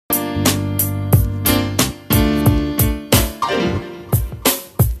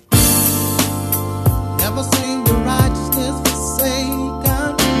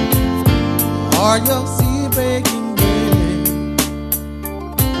for your sea breaking bread.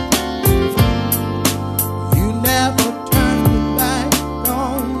 You never turned your back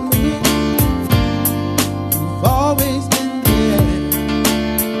on me. You've always been there.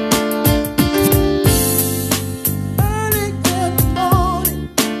 Early good morning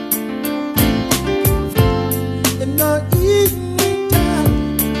in the evening time,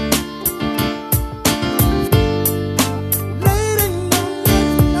 late in the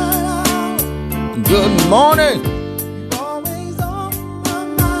midnight hour. Good morning. You're always on my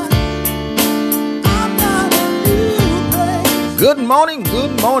mind. I'm not a new place. Good morning.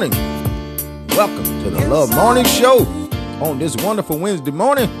 Good morning. Welcome to the Love Morning Show on this wonderful Wednesday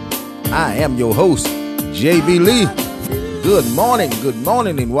morning. I am your host, JB Lee. Good morning,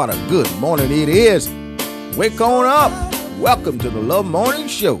 and what a good morning it is. Wake on up. Welcome to the Love Morning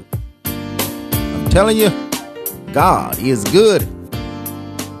Show. I'm telling you, God is good.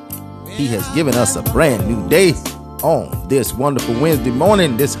 He has given us a brand new day on this wonderful Wednesday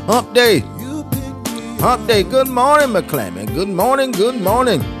morning, this hump day. Hump day. Good morning, McClammon. Good morning.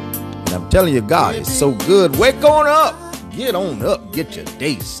 And I'm telling you, God is so good. Wake on up. Get on up. Get your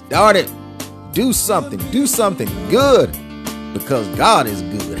day started. Do something good because God is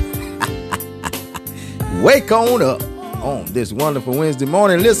good. Wake on up on this wonderful Wednesday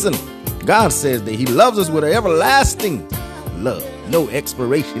morning. Listen, God says that he loves us with an everlasting love. No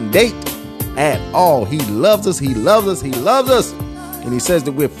expiration date at all. He loves us. And he says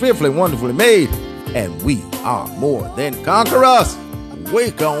that we're fearfully and wonderfully made, and we are more than conquerors.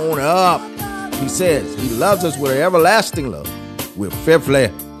 Wake on up. He says he loves us with an everlasting love. We're fearfully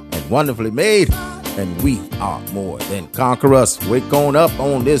and wonderfully made, and we are more than conquerors. Wake on up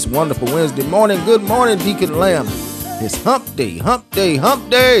on this wonderful Wednesday morning. Good morning, Deacon Lamb. It's hump day.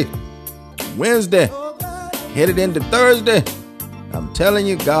 Wednesday, headed into Thursday. I'm telling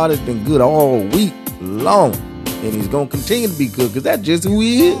you, God has been good all week long, and he's going to continue to be good because that's just who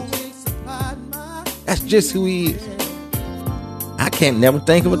he is. That's just who he is. I can't never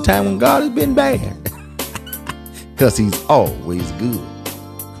think of a time when God has been bad because he's always good.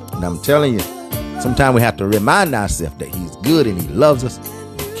 And I'm telling you, sometimes we have to remind ourselves that he's good and he loves us,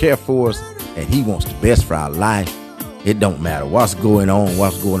 he cares for us, and he wants the best for our life. It don't matter what's going on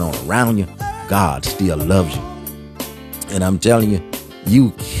around you. God still loves you. And I'm telling you,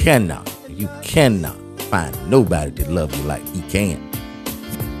 you cannot find nobody that loves you like he can.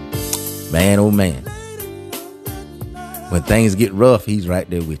 Man, oh man. When things get rough, he's right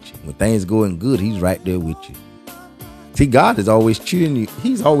there with you. When things going good, he's right there with you. See, God is always cheering you.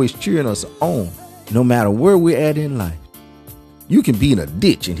 He's always cheering us on, no matter where we're at in life. You can be in a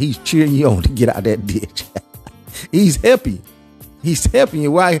ditch and he's cheering you on to get out of that ditch. He's helping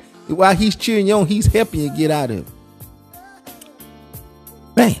you. While he's cheering you on, he's helping you get out of it.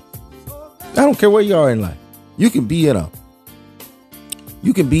 Man, I don't care where you are in life. You can be in a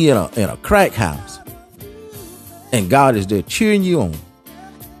crack house, and God is there cheering you on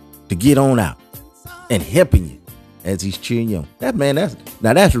to get on out and helping you as he's cheering you on. That's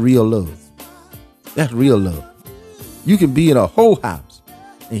real love. That's real love. You can be in a whole house,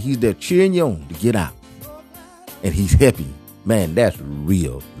 and he's there cheering you on to get out, and he's helping you. Man, that's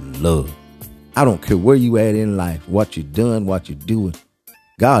real love. I don't care where you at in life, what you're doing, what you're doing.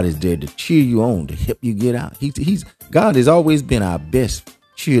 God is there to cheer you on, to help you get out. God has always been our best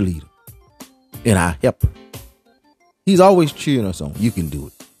cheerleader and our helper. He's always cheering us on. You can do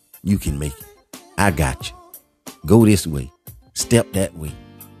it. You can make it. I got you. Go this way. Step that way.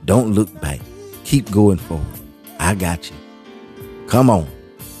 Don't look back. Keep going forward. I got you. Come on.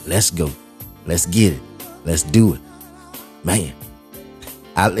 Let's go. Let's get it. Let's do it. Man.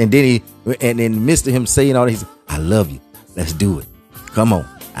 And then in the midst of him saying all this, I love you. Let's do it. Come on.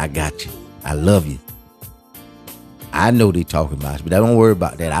 I got you. I love you. I know they talking about you, but don't worry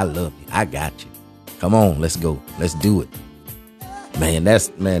about that. I love you. I got you. Come on. Let's go. Let's do it. Man,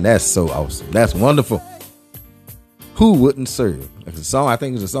 that's so awesome. That's wonderful. Who wouldn't serve? Like a song, I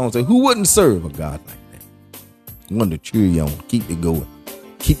think it's a song say, who wouldn't serve a God like that? One to cheer you on, keep you going,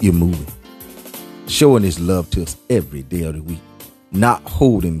 keep you moving, showing his love to us every day of the week, not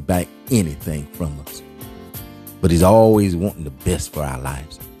holding back anything from us. But he's always wanting the best for our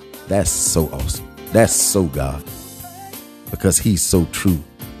lives. That's so awesome. That's so God. Because he's so true.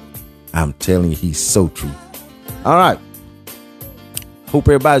 I'm telling you, he's so true. All right. Hope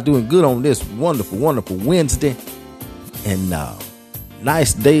everybody's doing good on this wonderful, wonderful Wednesday. And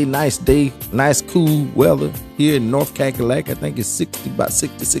nice day, nice cool weather here in North Cackalack. I think it's about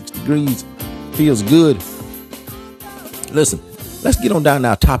 66 degrees. Feels good. Listen, let's get on down to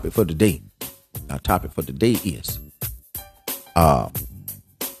our topic for today. Our topic for today is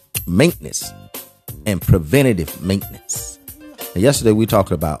maintenance and preventative maintenance. And yesterday we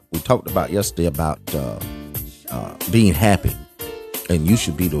talked about being happy, and you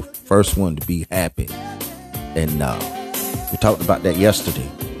should be the first one to be happy. And we talked about that yesterday.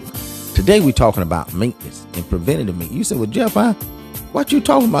 Today we're talking about maintenance and preventative maintenance. You said, "Well, Jeff, what you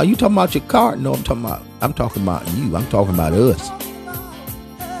talking about? You talking about your car?" No, I'm talking about you. I'm talking about us.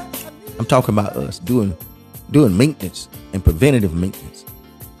 I'm talking about us doing maintenance and preventative maintenance.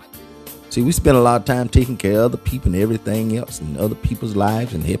 See, we spend a lot of time taking care of other people and everything else and other people's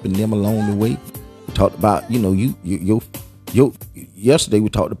lives and helping them along the way. We talked about, yesterday we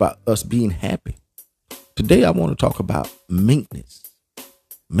talked about us being happy. Today I want to talk about maintenance.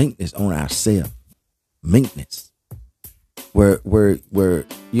 Maintenance on ourselves. Maintenance. Where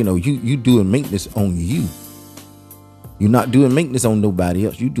you doing maintenance on you. You're not doing maintenance on nobody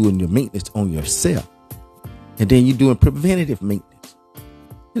else. You're doing your maintenance on yourself. And then you're doing preventative maintenance.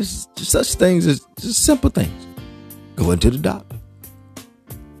 It's just such things as just simple things. Going to the doctor.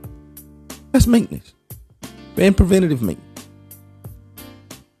 That's maintenance. And preventative maintenance.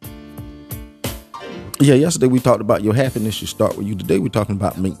 Yeah, yesterday we talked about your happiness should start with you. Today we're talking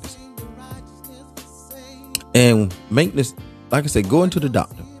about maintenance. And maintenance, like I said, going to the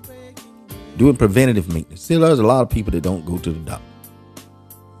doctor. Doing preventative maintenance. See, there's a lot of people that don't go to the doctor.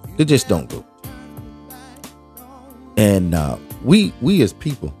 They just don't go. And we as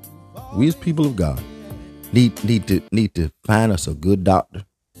people of God, need to find us a good doctor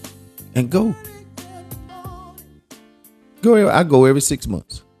and go. I go every 6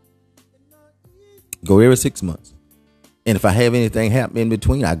 months. Go every 6 months. And if I have anything happen in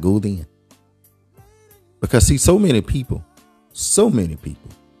between, I go then. Because see, so many people in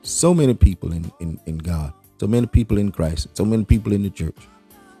God, so many people in Christ, so many people in the church,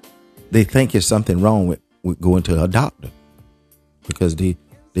 they think there's something wrong with going to a doctor. Because they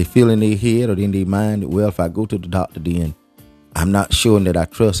feel in their head or in their mind that, well, if I go to the doctor, then I'm not showing that I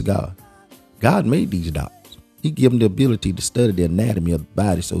trust God. God made these doctors. He gave them the ability to study the anatomy of the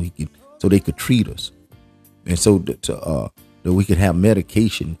body so they could treat us. And so that we could have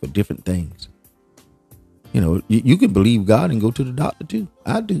medication for different things. You can believe God and go to the doctor too.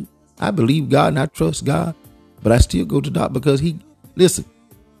 I do. I believe God and I trust God, but I still go to the doctor because listen,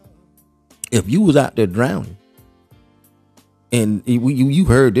 if you was out there drowning, and you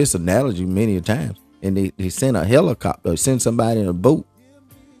heard this analogy many times, and they send a helicopter, send somebody in a boat,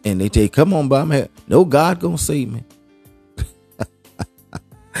 and they say, "Come on, by my no, God gonna save me."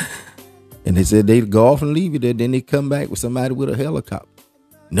 And they said they'd go off and leave you there. Then they come back with somebody with a helicopter.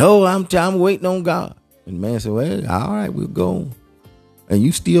 No, I'm waiting on God. And the man said, "Well, all right, we'll go." And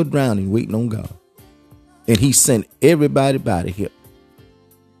you still drowning, waiting on God. And he sent everybody by the hip.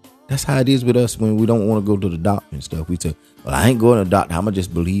 That's how it is with us when we don't want to go to the doctor and stuff. We say, "Well, I ain't going to the doctor. I'm going to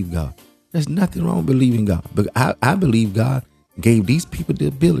just believe God." There's nothing wrong with believing God. But I believe God gave these people the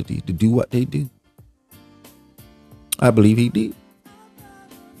ability to do what they do. I believe he did.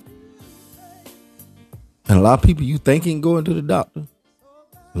 And a lot of people you think ain't going to the doctor.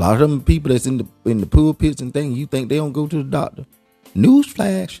 A lot of them people that's in the pulpits and things, you think they don't go to the doctor.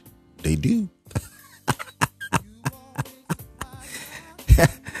 Newsflash, they do.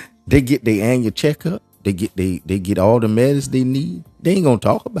 They get their annual checkup. They get all the medicine they need. They ain't gonna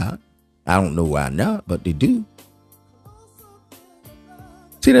talk about it. I don't know why not, but they do.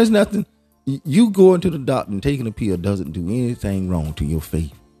 See, there's nothing. You going to the doctor and taking a pill doesn't do anything wrong to your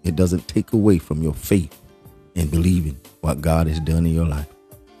faith. It doesn't take away from your faith in believing what God has done in your life.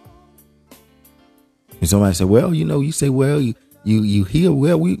 And somebody say, "Well, you say, well, you heal."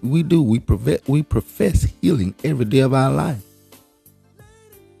 Well, we do. We profess healing every day of our life.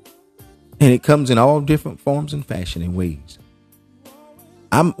 And it comes in all different forms and fashion and ways.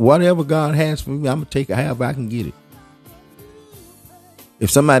 Whatever God has for me, I'm gonna take it however I can get it. If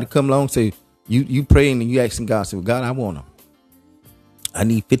somebody come along and say, you praying and you asking God, say, "Well, God, I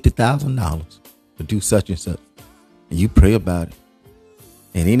need $50,000 to do such and such," and you pray about it,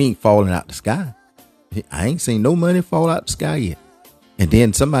 and it ain't falling out the sky. I ain't seen no money fall out the sky yet. And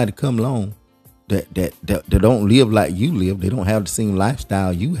then somebody come along that don't live like you live. They don't have the same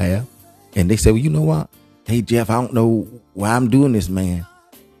lifestyle you have. And they say, "Well, you know what? Hey, Jeff, I don't know why I'm doing this, man,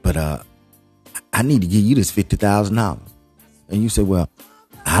 but I need to give you this $50,000. And you say, "Well,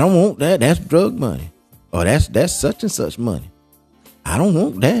 I don't want that. That's drug money. Or that's such and such money. I don't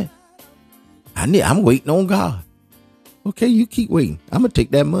want that. I'm waiting on God." Okay, you keep waiting. I'm going to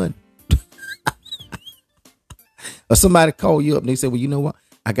take that money. Or somebody call you up and they say, "Well, you know what?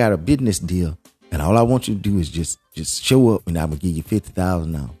 I got a business deal. And all I want you to do is just show up and I'm going to give you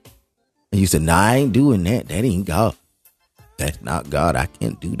 $50,000. And you said, "Nah, I ain't doing that. That ain't God. That's not God. I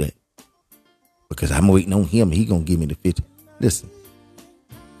can't do that." because I'm waiting on him. He going to give me the 50. Listen,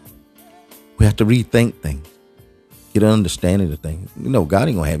 we have to rethink things. Get an understanding of things. You know, God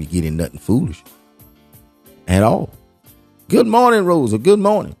ain't going to have you get in nothing foolish at all. Good morning, Rosa. Good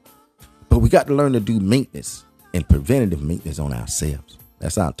morning. But we got to learn to do maintenance and preventative maintenance on ourselves.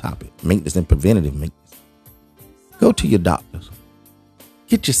 That's our topic. Maintenance and preventative maintenance. Go to your doctors.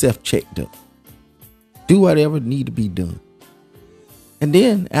 Get yourself checked up. Do whatever need to be done. And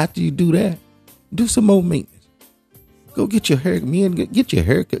then after you do that, do some more maintenance. Go get your hair. Get your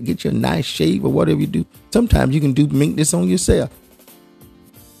haircut. Get your nice shave or whatever you do. Sometimes you can do maintenance on yourself.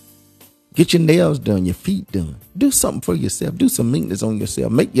 Get your nails done, your feet done. Do something for yourself. Do some maintenance on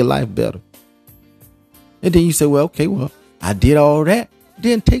yourself. Make your life better. And then you say, well, okay, well, I did all that.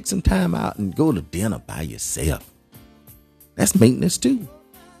 Then take some time out and go to dinner by yourself. That's maintenance too.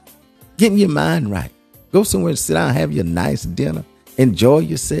 Getting your mind right. Go somewhere and sit down, have your nice dinner. Enjoy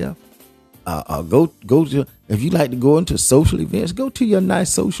yourself. Go to, if you like to go into social events, go to your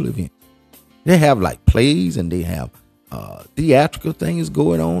nice social event. They have like plays and they have theatrical things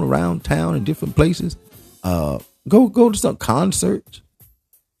going on around town in different places. Go to some concerts.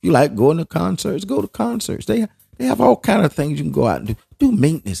 If you like going to concerts, go to concerts. They have all kind of things you can go out and do. Do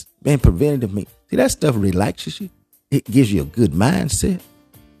maintenance and preventative maintenance. See, that stuff relaxes you. It gives you a good mindset.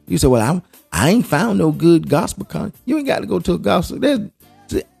 You say, well, I ain't found no good gospel concert. You ain't got to go to a gospel.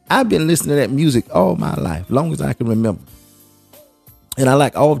 I've been listening to that music all my life, long as I can remember. And I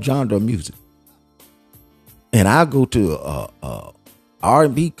like all genre of music. And I go to a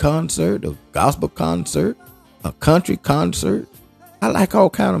R&B concert, a gospel concert, a country concert. I like all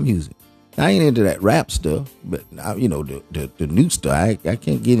kind of music. I ain't into that rap stuff, but you know, the new stuff, I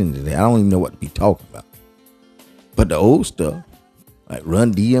can't get into that. I don't even know what to be talking about. But the old stuff, like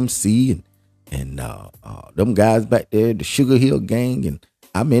Run DMC and them guys back there, the Sugar Hill Gang, and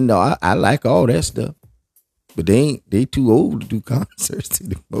I like all that stuff. But they too old to do concerts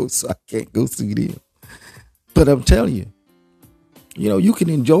anymore, so I can't go see them. But I'm telling you, you know, you can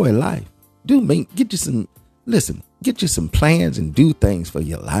enjoy life. Get you some plans and do things for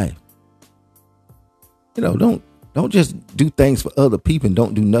your life. You know, don't just do things for other people and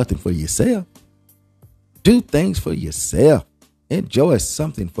don't do nothing for yourself. Do things for yourself. Enjoy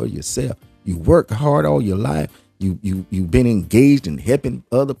something for yourself. You work hard all your life. You've been engaged in helping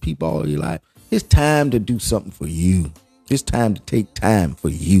other people all your life. It's time to do something for you. It's time to take time for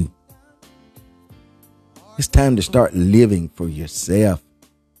you. It's time to start living for yourself.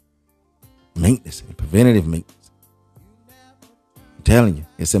 Maintenance and preventative maintenance. I'm telling you,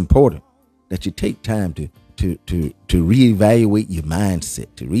 it's important that you take time to reevaluate your mindset,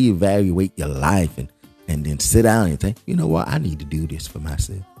 to reevaluate your life, and then sit down and think, you know what, I need to do this for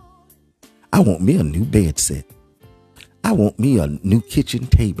myself. I want me a new bed set. I want me a new kitchen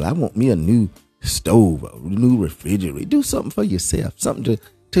table. I want me a new stove, a new refrigerator. Do something for yourself, something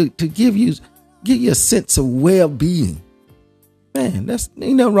to give you a sense of well-being. Man, ain't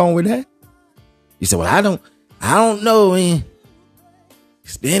nothing wrong with that. You say, well, I don't know, man.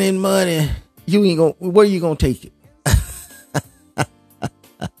 Spending money, where you gonna take it?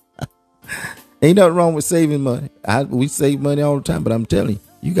 Ain't nothing wrong with saving money. We save money all the time, but I'm telling you,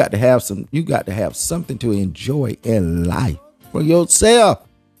 you got to have something to enjoy in life for yourself.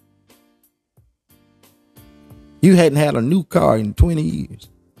 You hadn't had a new car in 20 years.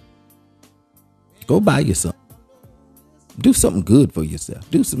 Go buy you something. Do something good for yourself.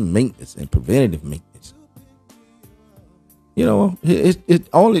 Do some maintenance and preventative maintenance. You know, it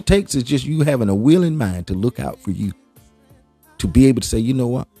all it takes is just you having a willing mind to look out for you. To be able to say, you know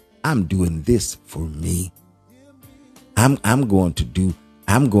what? I'm doing this for me. I'm going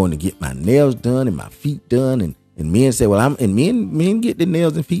to get my nails done and my feet done. And men say, well, men get their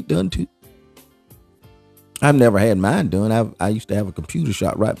nails and feet done too. I've never had mine done. I used to have a computer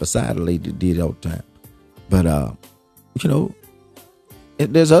shop right beside a lady that did it all the time. But, you know,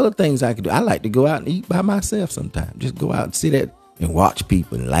 there's other things I could do. I like to go out and eat by myself sometimes. Just go out and sit and watch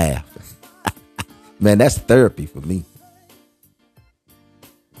people and laugh. Man, that's therapy for me.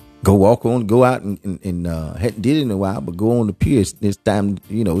 Go out and hadn't did it in a while, but go on the pier. It's time,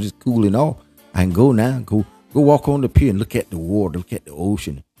 you know, just cooling off. I can go now. Go walk on the pier and look at the water, look at the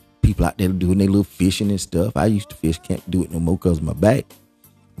ocean. People out there doing their little fishing and stuff. I used to fish, can't do it no more because of my back.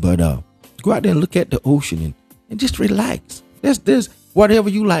 But go out there and look at the ocean and just relax. There's whatever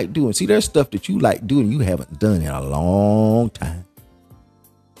you like doing. See, there's stuff that you like doing you haven't done in a long time.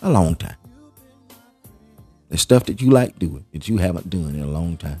 A long time. There's stuff that you like doing that you haven't done in a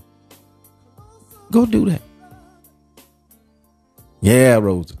long time. Go do that. Yeah,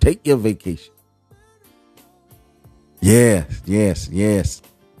 Rosa, take your vacation. Yes.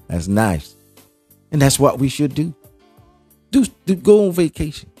 That's nice. And that's what we should do. Do go on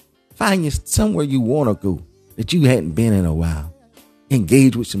vacation. Find you somewhere you want to go that you hadn't been in a while.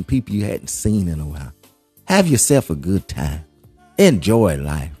 Engage with some people you hadn't seen in a while. Have yourself a good time. Enjoy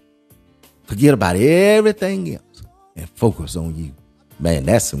life. Forget about everything else and focus on you. Man,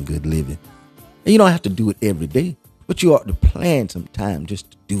 that's some good living. And you don't have to do it every day, but you ought to plan some time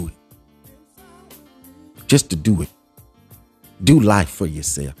just to do it. Just to do it. Do life for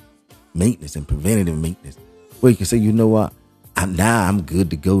yourself. Maintenance and preventative maintenance. Where you can say, you know what? I'm good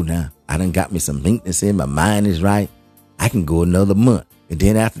to go now. I done got me some maintenance in. My mind is right. I can go another month. And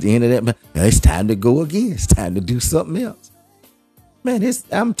then after the end of that month, it's time to go again. It's time to do something else. Man,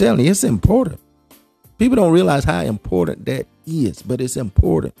 I'm telling you, it's important. People don't realize how important that is, but it's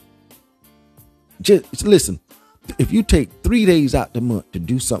important. Just listen, if you take 3 days out the month to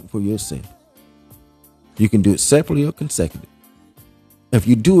do something for yourself, you can do it separately or consecutive. If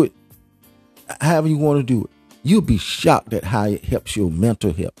you do it however you want to do it, you'll be shocked at how it helps your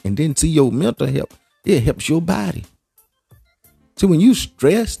mental health. And then see your mental health, it helps your body. So when you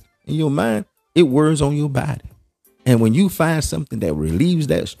stressed in your mind, it wears on your body. And when you find something that relieves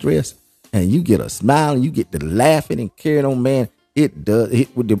that stress and you get a smile and you get to laughing and carrying on, man,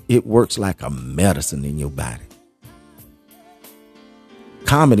 it works like a medicine in your body.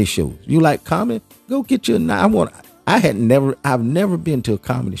 Comedy shows. You like comedy? Go get your. I've never been to a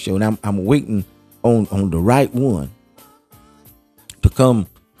comedy show, and I'm waiting on the right one to come,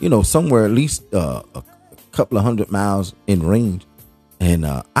 somewhere at least a couple of 100 miles in range. And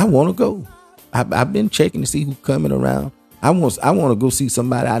I want to go. I've been checking to see who's coming around. I want to go see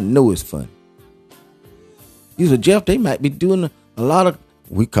somebody I know is funny. You said, Jeff, they might be doing a lot of,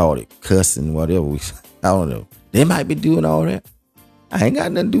 we call it cussing, whatever. I don't know. They might be doing all that. I ain't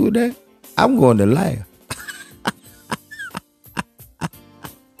got nothing to do with that. I'm going to laugh.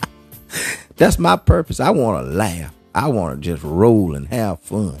 That's my purpose. I want to laugh. I want to just roll and have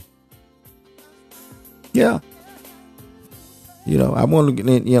fun. Yeah. I want to get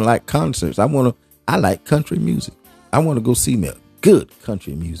in, like concerts. I like country music. I want to go see me a good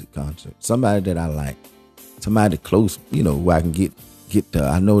country music concert. Somebody that I like. Somebody close, where I can get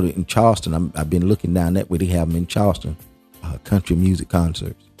I know that in Charleston, I've been looking down that way. They have them in Charleston, country music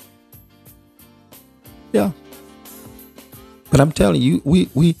concerts. Yeah. But I'm telling you,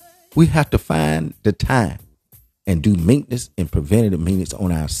 we have to find the time and do maintenance and preventative maintenance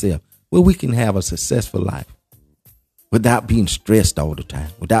on ourselves where we can have a successful life without being stressed all the time,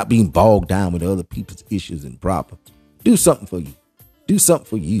 without being bogged down with other people's issues and problems. Do something for you. Do something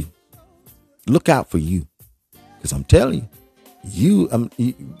for you. Look out for you. Because I'm telling you,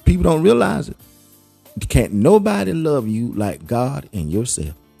 people don't realize it. Can't nobody love you like God and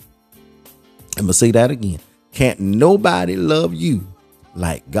yourself. I'm going to say that again. Can't nobody love you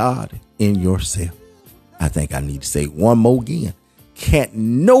like God in yourself. I think I need to say it one more again. Can't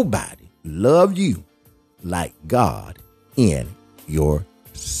nobody love you like God in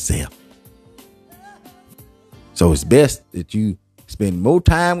yourself. So it's best that you spend more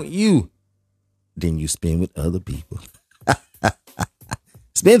time with you than you spend with other people.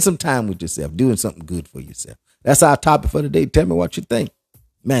 Spend some time with yourself, doing something good for yourself. That's our topic for today. Tell me what you think.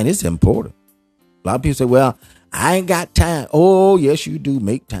 Man, it's important. A lot of people say, well, I ain't got time. Oh, yes, you do.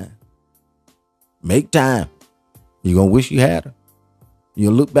 Make time. Make time. You're going to wish you had her.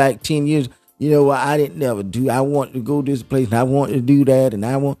 You'll look back 10 years. I didn't never do. I want to go this place and I want to do that. And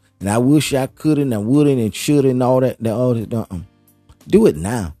I wish I could and I wouldn't and should and all that. Do it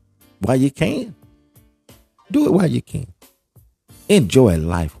now while you can. Do it while you can. Enjoy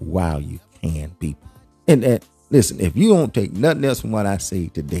life while you can, people. And listen, if you don't take nothing else from what I say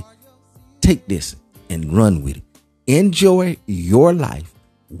today, take this and run with it. Enjoy your life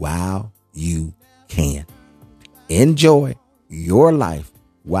while you can. Enjoy your life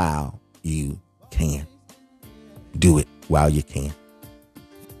while you can. Do it while you can.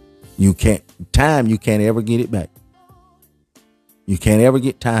 You can't ever get it back. You can't ever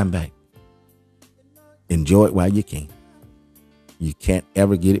get time back. Enjoy it while you can. You can't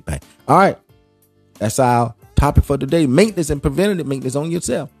ever get it back. All right. That's our topic for today. Maintenance and preventative maintenance on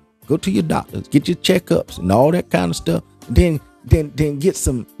yourself. Go to your doctors, get your checkups and all that kind of stuff. Then get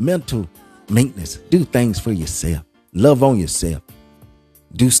some mental maintenance. Do things for yourself. Love on yourself.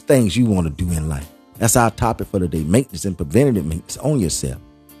 Do things you want to do in life. That's our topic for today. Maintenance and preventative maintenance on yourself.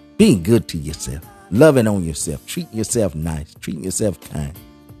 Being good to yourself. Loving on yourself. Treating yourself nice. Treating yourself kind.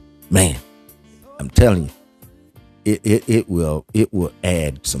 Man, I'm telling you, it will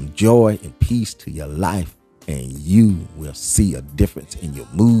add some joy and peace to your life, and you will see a difference in your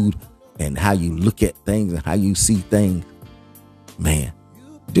mood and how you look at things and how you see things. Man,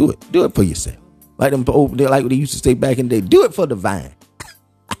 do it for yourself. Like them old, like they used to say back in the day, do it for the vine.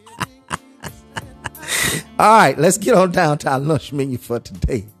 All right, let's get on down to our lunch menu for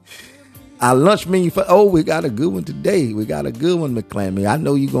today. Our lunch menu we got a good one today. We got a good one, McClammy. I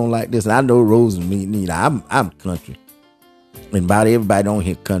know you're going to like this, and I know Rose and me need. I'm country. And about everybody on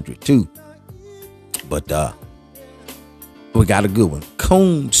here country, too. But we got a good one.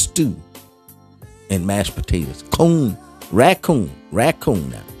 Coon stew and mashed potatoes. Raccoon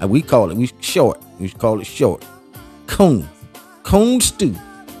now. We call it short. Coon stew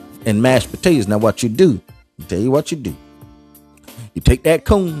and mashed potatoes. Now what you do, I'll tell you what you do. You take that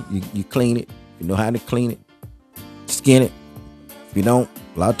coon, you clean it. You know how to clean it. Skin it. If you don't,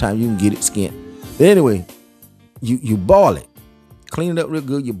 a lot of times you can get it skinned. But anyway, you boil it. Clean it up real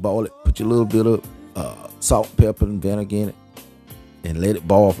good. You boil it. Put your little bit of salt, pepper, and vinegar in it. And let it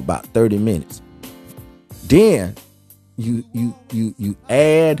boil for about 30 minutes. Then you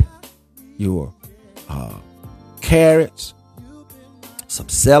add your carrots, some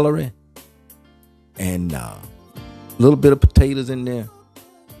celery, and a little bit of potatoes in there,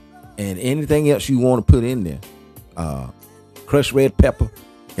 and anything else you want to put in there. Crushed red pepper,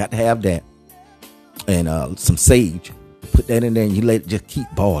 got to have that, and some sage. Put that in there, and you let it just keep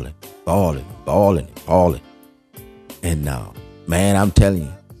boiling. And man, I'm telling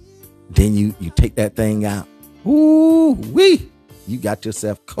you, then you take that thing out. Ooh wee! You got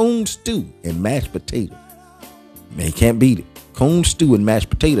yourself coon stew and mashed potato. Man, you can't beat it. Coon stew and mashed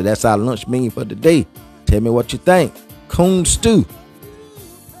potato. That's our lunch menu for today. Tell me what you think. Coon stew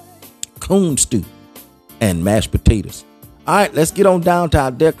and mashed potatoes. All right, let's get on down to our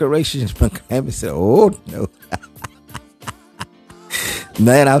decorations. McClammy said, oh no.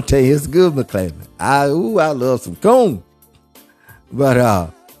 Man, I'll tell you, it's good, McClammy. I love some coon. But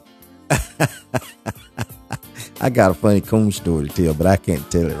I got a funny coon story to tell, but I can't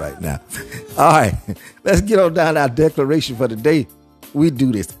tell it right now. All right, let's get on down to our declaration for the day. We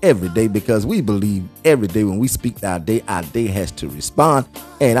do this every day because we believe every day when we speak our day has to respond.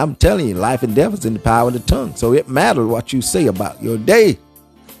 And I'm telling you, life and death is in the power of the tongue. So it matters what you say about your day.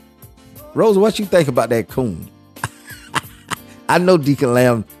 Rosa, what you think about that coon? I know Deacon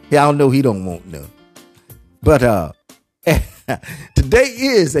Lamb, I don't know he don't want none. But today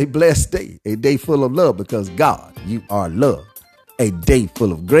is a blessed day, a day full of love because God, you are love. A day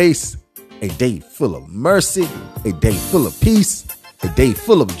full of grace, a day full of mercy, a day full of peace, a day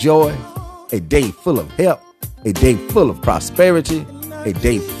full of joy, a day full of help, a day full of prosperity, a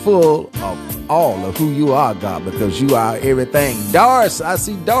day full of all of who you are, God, because you are everything. Doris, I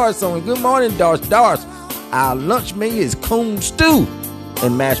see Doris on. Good morning, Doris. Doris, our lunch menu is coon stew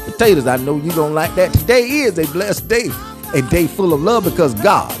and mashed potatoes. I know you're going to like that. Today is a blessed day, a day full of love because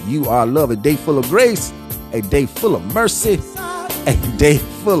God, you are love, a day full of grace, a day full of mercy, a day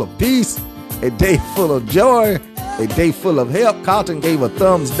full of peace, a day full of joy, a day full of help. Carlton gave a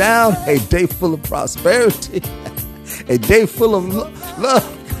thumbs down. A day full of prosperity. A day full of love.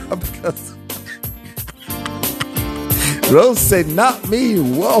 Because Rose said, not me.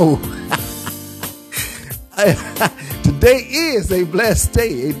 Whoa. Today is a blessed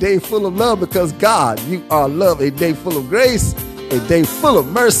day. A day full of love because God, you are love. A day full of grace. A day full of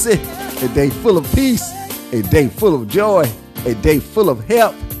mercy. A day full of peace. A day full of joy. A day full of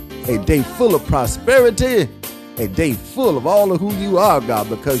help. A day full of prosperity. A day full of all of who you are, God,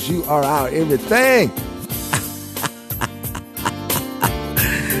 because you are our everything.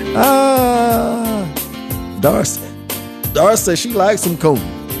 Doris says she likes some coon.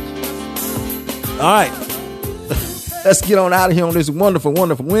 All right. Let's get on out of here on this wonderful,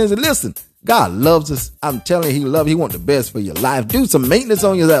 wonderful Wednesday. Listen, God loves us. I'm telling you, He loves you. He wants the best for your life. Do some maintenance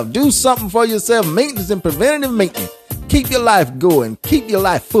on yourself. Do something for yourself. Maintenance and preventative maintenance. Keep your life going. Keep your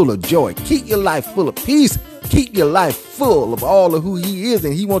life full of joy. Keep your life full of peace. Keep your life full of all of who He is,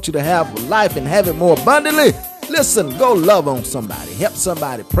 and He wants you to have life and have it more abundantly. Listen, go love on somebody, help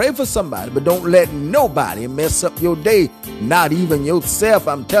somebody, pray for somebody, but don't let nobody mess up your day, not even yourself.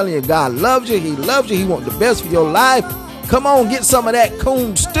 I'm telling you, God loves you. He loves you. He wants the best for your life. Come on, get some of that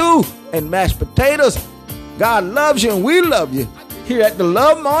coon stew and mashed potatoes. God loves you, and we love you. Here at the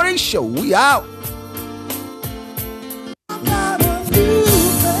Love Morning Show, we out.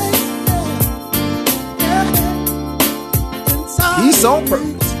 Peace on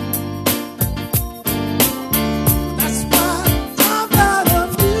purpose.